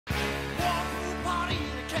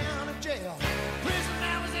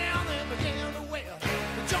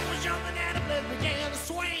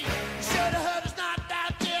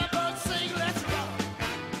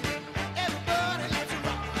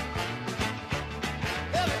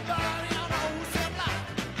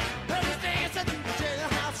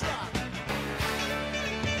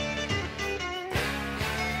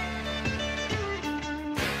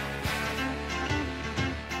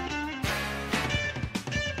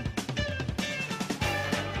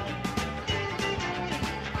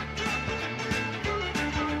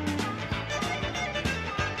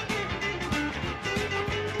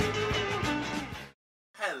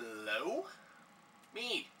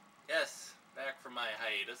my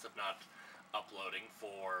hiatus of not uploading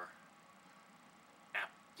for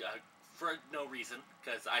no reason,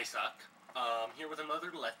 because I suck. Here with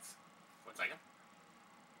another Let's... One second.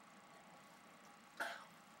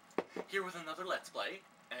 Here with another Let's Play,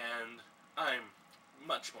 and I'm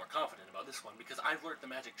much more confident about this one because I've learned the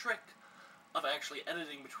magic trick of actually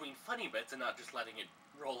editing between funny bits and not just letting it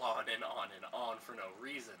roll on and on and on for no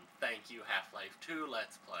reason. Thank you, Half-Life 2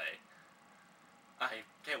 Let's Play. I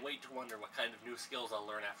can't wait to wonder what kind of new skills I'll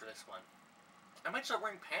learn after this one. I might start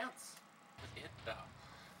wearing pants with it. Oh,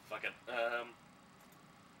 fuck it.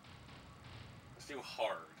 Let's do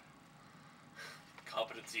hard.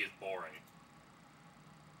 Competency is boring.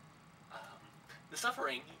 The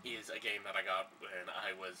Suffering is a game that I got when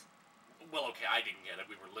I was... Well, okay, I didn't get it.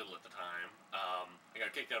 We were little at the time. I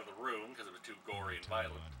got kicked out of the room because it was too gory and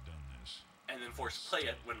violent. And then forced to play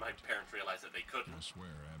it when my parents realized that they couldn't. I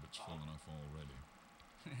swear Abbott's fallen off already.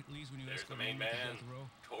 At least when you There's the main man.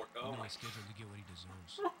 Oh my! Scheduled to get what he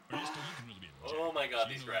deserves. Oh my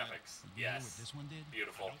god, these graphics. You know what Yes. this one did?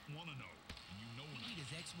 Beautiful. I don't want to know. You know He beat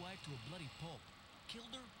his ex-wife to a bloody pulp.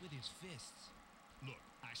 Killed her with his fists. Look,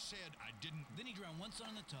 I said I didn't... Then he drowned one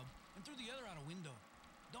son in the tub and threw the other out a window.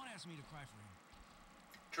 Don't ask me to cry for him.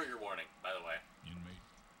 Trigger warning, by the way. Inmate.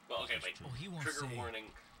 Well, okay, wait. Oh, he won't Trigger say. warning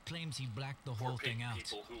Claims he blacked the for whole thing out.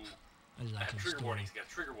 people who I like have his trigger story. warnings. Get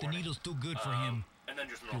trigger The warning. needle's too good for him. And then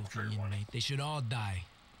just normal Filthy trigger warning. inmate. They should all die.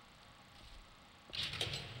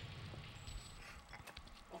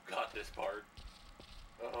 Oh god, this part.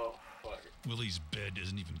 Oh, fuck. Willie's bed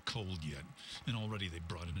isn't even cold yet, and already they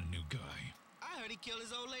brought in a new guy. I heard he killed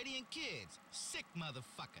his old lady and kids. Sick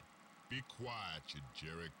motherfucker. Be quiet, you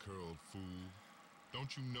jerry-curled fool.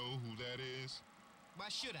 Don't you know who that is? Why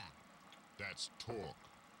should I? That's Torque,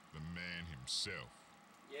 the man himself.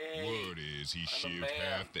 Yay. Word is he I'm a shaved man.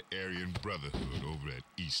 half the Aryan Brotherhood over at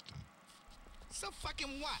Easton. So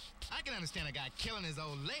fucking what? I can understand a guy killing his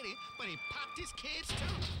old lady, but he popped his kids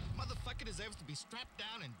too. Motherfucker deserves to be strapped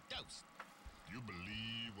down and dosed. You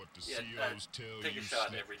believe what the Yeah, COs tell take you, a shot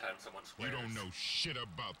Slick? every time someone swears. You don't know shit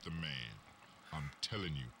about the man. I'm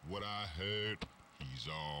telling you, what I heard, he's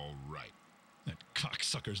all right. That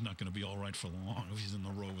cocksucker's not going to be all right for long if he's in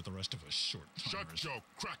the row with the rest of us short-timers. Shut your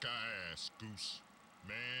cracker ass, Goose.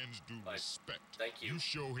 Man's due Like, respect. thank you. You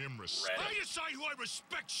show him respect. Red. I decide who I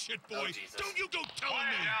respect, shit boy. Oh, Jesus. Don't you go telling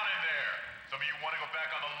Quiet me. down in there. Some of you want to go back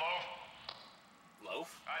on the loaf?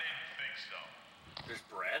 Loaf? I didn't think so. There's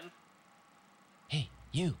bread? Hey,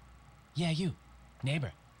 you. Yeah, you.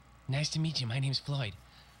 Neighbor. Nice to meet you. My name's Floyd.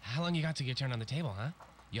 How long you got till your turn on the table, huh?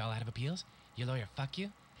 You all out of appeals? Your lawyer fuck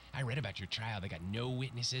you? I read about your trial. They got no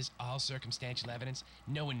witnesses, all circumstantial evidence.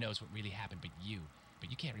 No one knows what really happened but you. But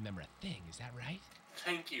you can't remember a thing, is that right?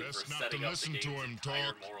 Thank you Best for not setting to up listen the to game's him entire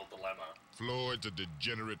talk. moral dilemma. Floyd's a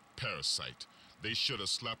degenerate parasite. They should have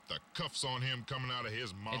slapped the cuffs on him coming out of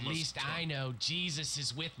his mama's At least tongue. I know Jesus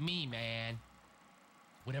is with me, man.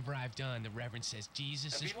 Whatever I've done, the Reverend says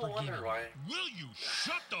Jesus And is people forgiven. wonder why. Will you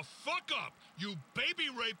shut the fuck up, you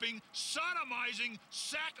baby-raping, sodomizing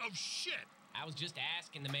sack of shit? I was just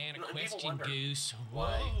asking the man a And people question, wonder Goose.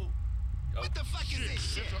 why. Whoa. Oh, What the fuck is this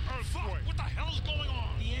shit? It's an Fuck, earthquake. what the hell's going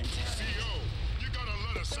on? The internet. CO, you gotta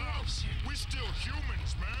let us out. We still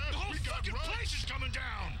humans, man. The whole we got fucking rights. place is coming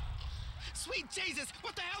down! Sweet Jesus,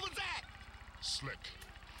 what the hell was that? Slick,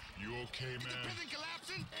 you okay, Is the man? prison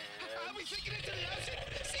collapsing? Are we sinking into the ocean?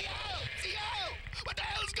 CO! What the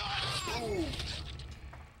hell's going on?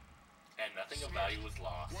 and nothing of value was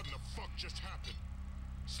lost. What in the fuck just happened?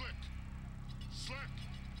 Slick!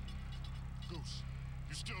 Goose,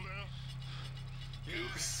 you still there?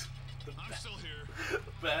 Goose. The I'm still here.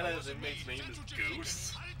 badass inmate's name is That's what you're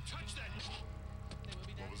Goose. thinking. I didn't touch that.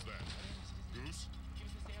 What was that? Goose?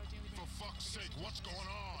 For fuck's sake, what's going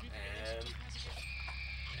on? And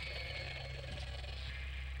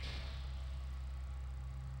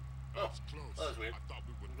oh, It's close. that was weird. I thought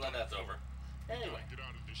we were I'm glad done. that's over. Anyway, Get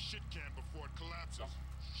out of this shit can before it collapses.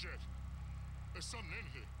 Shit. There's something in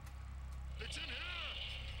here. It's in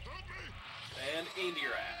here! Help me! and into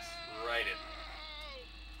your ass, right in.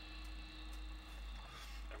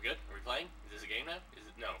 Are we good? Are we playing? Is this a game now? Is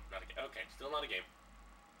it? No, not a game. Okay, still not a game.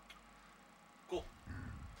 Cool.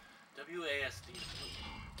 WASD.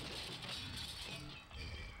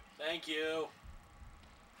 Thank you.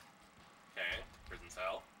 Okay, prison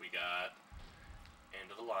cell. We got end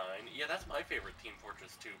of the line. Yeah, that's my favorite Team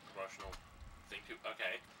Fortress 2 promotional thing too.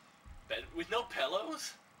 Okay. Bed with no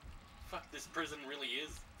pillows? Fuck, this prison really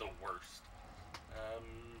is the worst.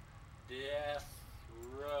 Death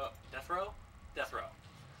row. Death row? Death row.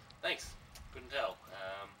 Thanks. Couldn't tell.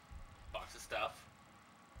 Box of stuff.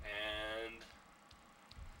 And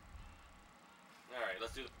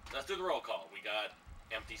let's do the roll call. We got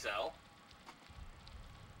empty cell.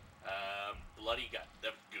 Bloody guy.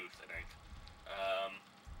 That was Goose, I think.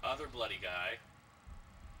 Other bloody guy.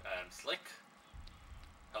 Slick.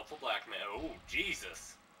 Helpful black man. Oh,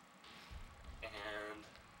 Jesus. And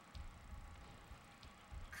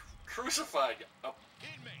crucified. Oh,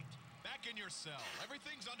 Inmate, back in your cell.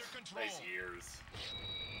 Everything's under control. nice ears.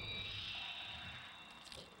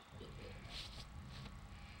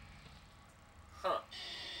 Huh.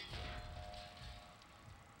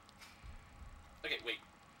 Okay, wait.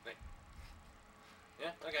 Yeah,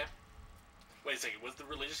 okay. Wait a second, was the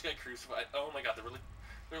religious guy crucified? Oh my god, the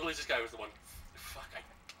religious guy was the one. Fuck, I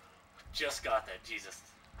just got that, Jesus.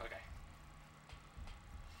 Okay.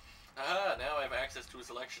 Aha, now I have access to a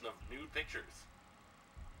selection of nude pictures.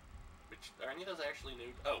 Which, are any of those actually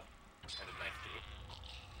nude? Oh, and a knife too.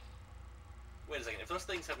 Wait a second, if those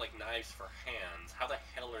things have like knives for hands, how the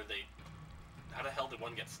hell did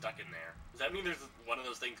one get stuck in there? Does that mean there's one of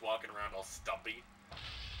those things walking around all stumpy?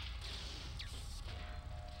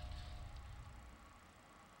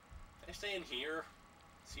 Can I stay in here?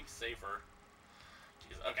 Seems safer.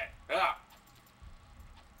 Jeez, okay. Ah!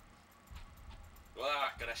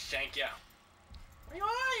 Ah, gonna shank ya. Where you are?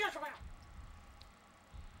 You guys? I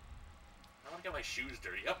wanna get my shoes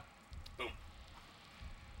dirty. Up. Boom.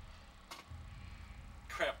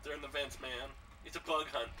 Crap, they're in the vents, man. It's a bug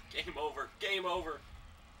hunt. Game over. Game over.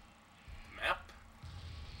 Map.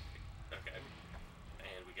 Okay.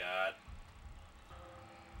 And we got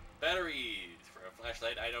batteries for a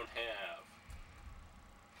flashlight I don't have.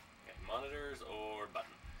 Okay, monitors or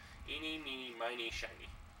button. Eeny, meeny, miny, shiny.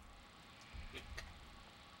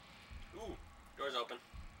 Ooh, door's open.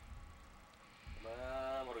 Come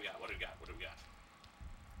on, what do we got? What do we got? What do we got?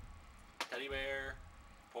 Teddy bear,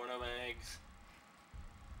 porno mags,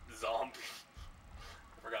 zombie.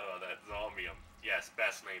 I forgot about that. Zombium. Yes,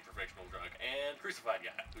 best name for fictional drug. And crucified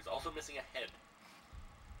guy, who's also missing a head.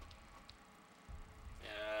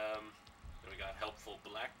 Then we got helpful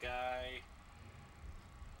black guy.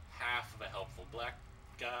 Half of a helpful black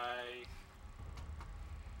guy.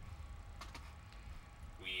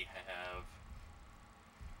 We have...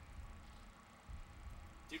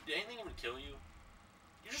 Dude, did anything even kill you?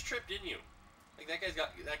 You just tripped, didn't you? Like, that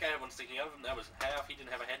guy had one sticking out of him, that was half, he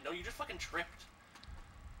didn't have a head. No, you just fucking tripped.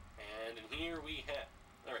 And in here we have...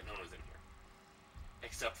 Alright, no one was in here.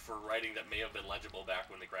 Except for writing that may have been legible back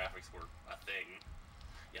when the graphics were a thing.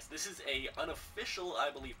 Yes, this is a unofficial, I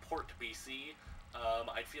believe, port to PC.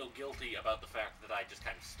 I'd feel guilty about the fact that I just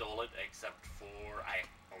kind of stole it, except for I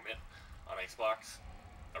own it on Xbox.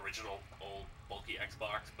 Original, old, bulky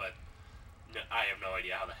Xbox, but no, I have no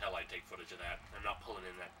idea how the hell I'd take footage of that. I'm not pulling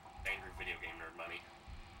in that angry video game nerd money.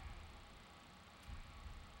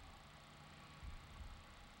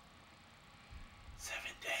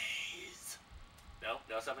 Seven days. No,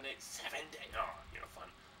 7 days. 7 days. Oh, you know, fun.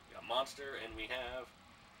 We got monster, and we have...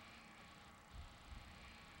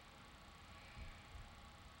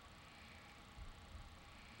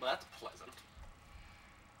 Well, that's pleasant.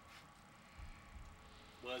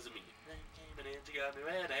 Was me. Came in, she got me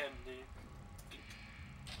red-handed.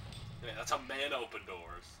 Yeah, that's how men open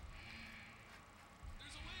doors.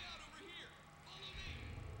 There's a way out over here. Follow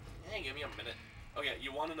me. Hey, give me a minute. Okay,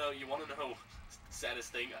 you wanna know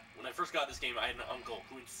saddest thing? When I first got this game, I had an uncle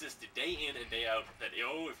who insisted day in and day out that,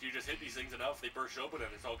 yo, if you just hit these things enough, they burst open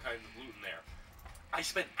and there's all kinds of loot in there. I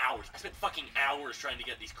spent fucking hours trying to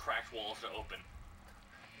get these cracked walls to open.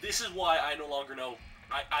 This is why I no longer know,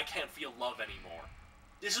 I can't feel love anymore.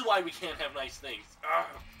 This is why we can't have nice things.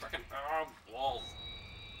 Fucking walls.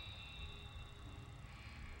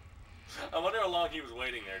 I wonder how long he was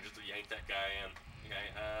waiting there just to yank that guy in.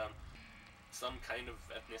 Okay, some kind of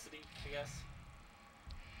ethnicity, I guess.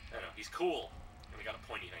 I don't know, he's cool. And we got a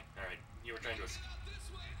pointy thing. Alright, you were trying to escape.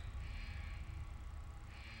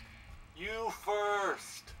 You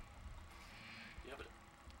first! Yeah, but...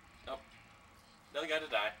 Oh. Another guy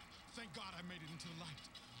to die. Thank God I made it into the light.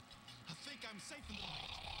 I think I'm safe in the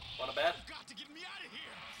light. Want a bet? You've got to get me out of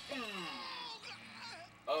here.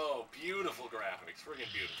 Oh, beautiful graphics.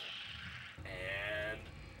 Friggin' beautiful. And...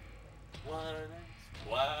 once,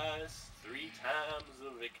 twice, 3 times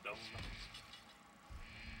a victim.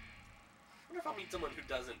 I wonder if I'll meet someone who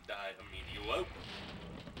doesn't die immediately.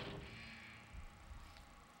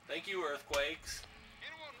 Thank you, earthquakes.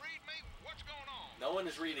 Anyone read me? What's going on? No one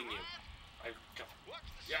is reading you. What's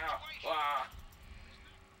the Yeah. situation? Ah.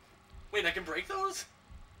 Wait, I can break those?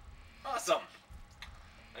 Awesome.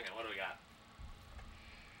 Okay, what do we got?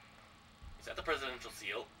 Is that the presidential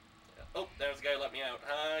seal? Oh, there's the guy who let me out.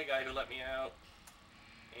 Hi, guy who let me out.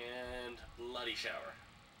 And bloody shower.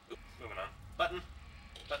 Oops, moving on. Button.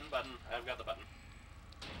 button. I've got the button.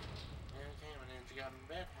 And she got me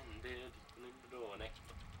red-handed. Leave the door next.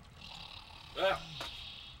 Ah!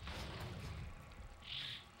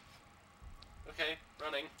 Okay,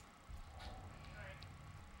 running.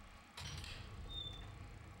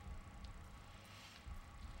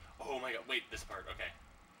 Oh my god, wait, this part, okay.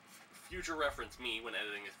 Future reference me when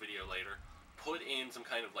editing this video later. Put in some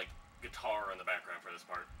kind of, like, guitar in the background for this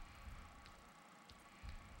part.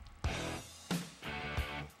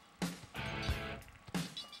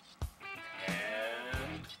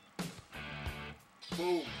 And...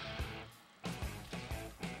 boom!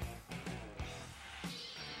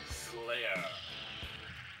 Slayer.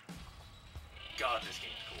 God, this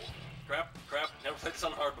game's cool. Crap, never played this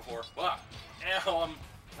on hard before. Wow. Ow, I'm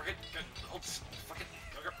freaking fucking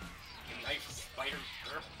knife spider.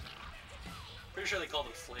 Pretty sure they call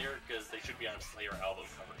them Slayer because they should be on Slayer album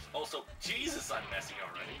covers. Also, Jesus, I'm messy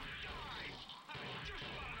already.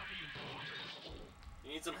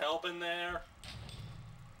 You need some help in there?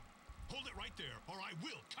 Hold it right there, or I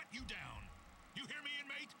will cut you down. You hear me,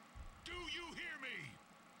 inmate? Do you hear me?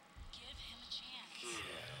 Give him a chance.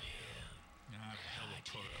 Nah, the hell with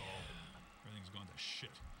protocol. Everything's gone to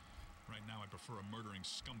shit. Right now, I prefer a murdering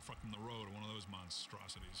scumfuck from the road to one of those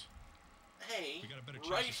monstrosities. Hey, We got a better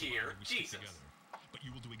right chance of here, surviving if we stick Jesus. together. But you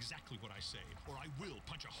will do exactly what I say, or I will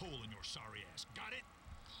punch a hole in your sorry ass. Got it?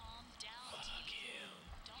 Calm down, T.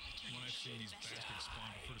 Don't make When your I've seen these bastards spawn,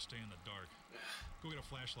 I prefer to stay in the dark. Go get a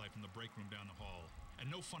flashlight from the break room down the hall. And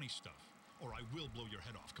no funny stuff, or I will blow your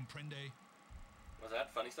head off. Comprende? Was that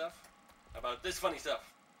funny stuff? How about this funny stuff?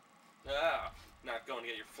 Ah, not going to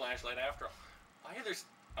get your flashlight after all. Why are there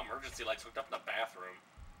emergency lights hooked up in the bathroom?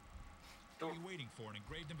 What are you waiting for? An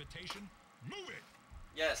engraved invitation? Move it!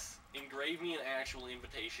 Yes, engrave me an actual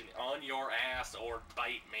invitation on your ass or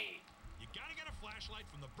bite me. You gotta get a flashlight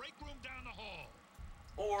from the break room down the hall.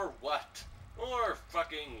 Or what? Or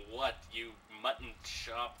fucking what, you mutton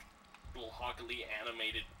chopped, blockily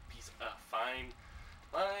animated piece of... fine.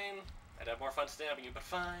 Fine. I'd have more fun stabbing you, but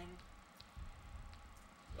fine.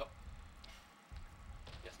 Oh.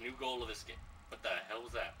 Yes, new goal of this game. What the hell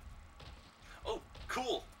was that? Oh,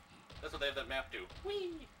 cool! That's what they have that map do.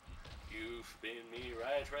 Whee! You spin me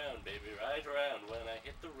right round, baby, right round when I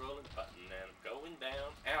hit the rolling button and I'm going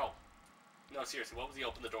down. Ow! No, seriously, what was the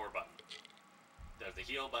open the door button? There's the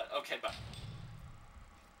heal button. Okay, button.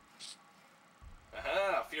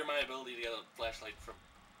 Aha! Fear my ability to get a flashlight from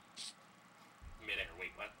midair.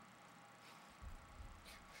 Wait, what?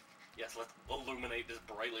 Yes, let's illuminate this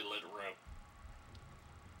brightly lit room.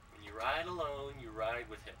 When you ride alone, you ride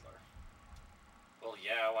with Hitler. Well,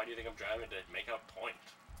 yeah, why do you think I'm driving to make a point?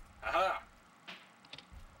 Aha!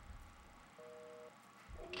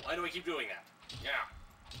 Why do I keep doing that? Yeah.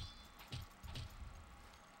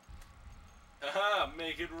 Haha,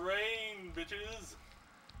 make it rain, bitches!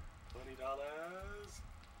 $20.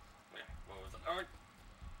 What was it? Oh.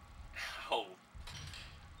 Ow.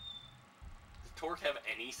 Does Torque have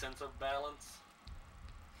any sense of balance?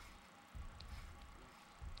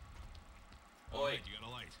 All Oi. right, you got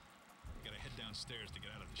a light. You gotta head downstairs to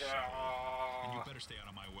get out of this shit. Yeah. And you better stay out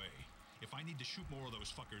of my way. If I need to shoot more of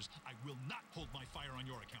those fuckers, I will not hold my fire on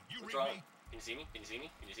your account. You What's read wrong? me? Can you see me? Can you see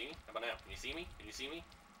me? Can you see me? How about now? Can you see me? Can you see me?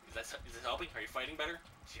 Is this helping? Are you fighting better?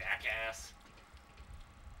 Jackass.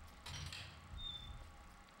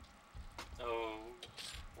 Oh,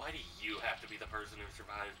 why do you have to be the person who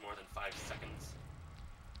survives more than 5 seconds?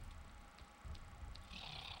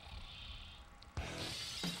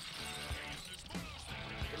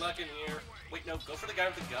 Good luck in here. Wait, no, go for the guy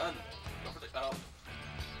with the gun. Go for the... oh.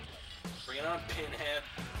 Bring it on, pinhead.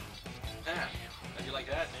 Ah, how'd you like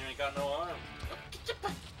that? You ain't got no arm. Oh,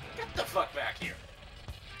 get the fuck back here.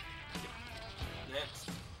 Next.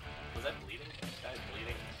 Was that bleeding? That guy's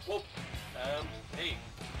bleeding. Whoa. Hey.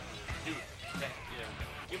 Dude. There we go.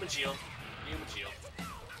 Human shield. Human shield.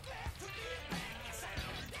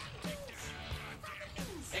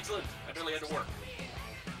 Excellent. I barely had to work.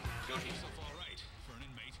 Go team. Stuff all right for an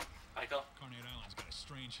inmate. Michael. Carnate Island's got a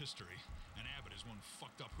strange history, and Abbott is one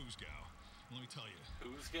fucked up who's gal. And let me tell you,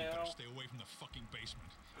 Who's you better gal? stay away from the fucking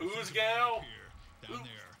basement. Who's If things are gal? up here, down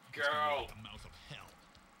there, it's gal? gonna be like the mouth of hell.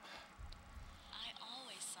 I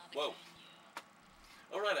always saw the Whoa. good in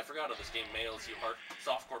you. Alright, I forgot how this game mails you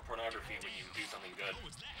softcore pornography when you do something good.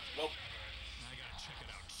 What was that? Whoa. I gotta check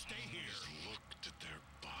it out. Stay here. Looked at their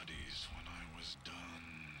bodies when I was done.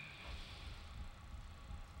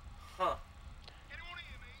 Huh.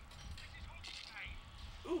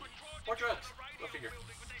 Ooh, more drugs. Go figure.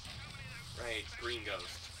 Right, green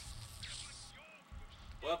ghost.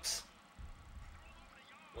 Whoops.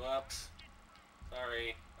 Whoops.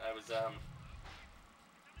 Sorry, I was,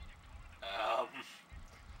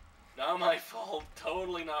 Not my fault.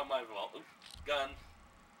 Totally not my fault. Oops, gun.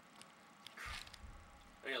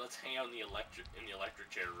 Okay, let's hang out in the electric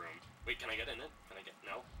chair room. Wait, can I get in it? Can I get...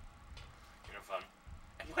 No? You're no fun.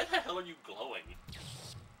 And why the hell are you glowing?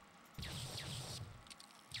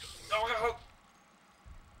 Oh, no!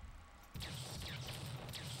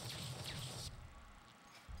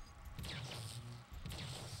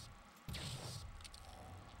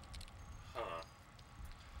 Huh.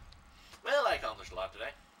 Well, I accomplished a lot today.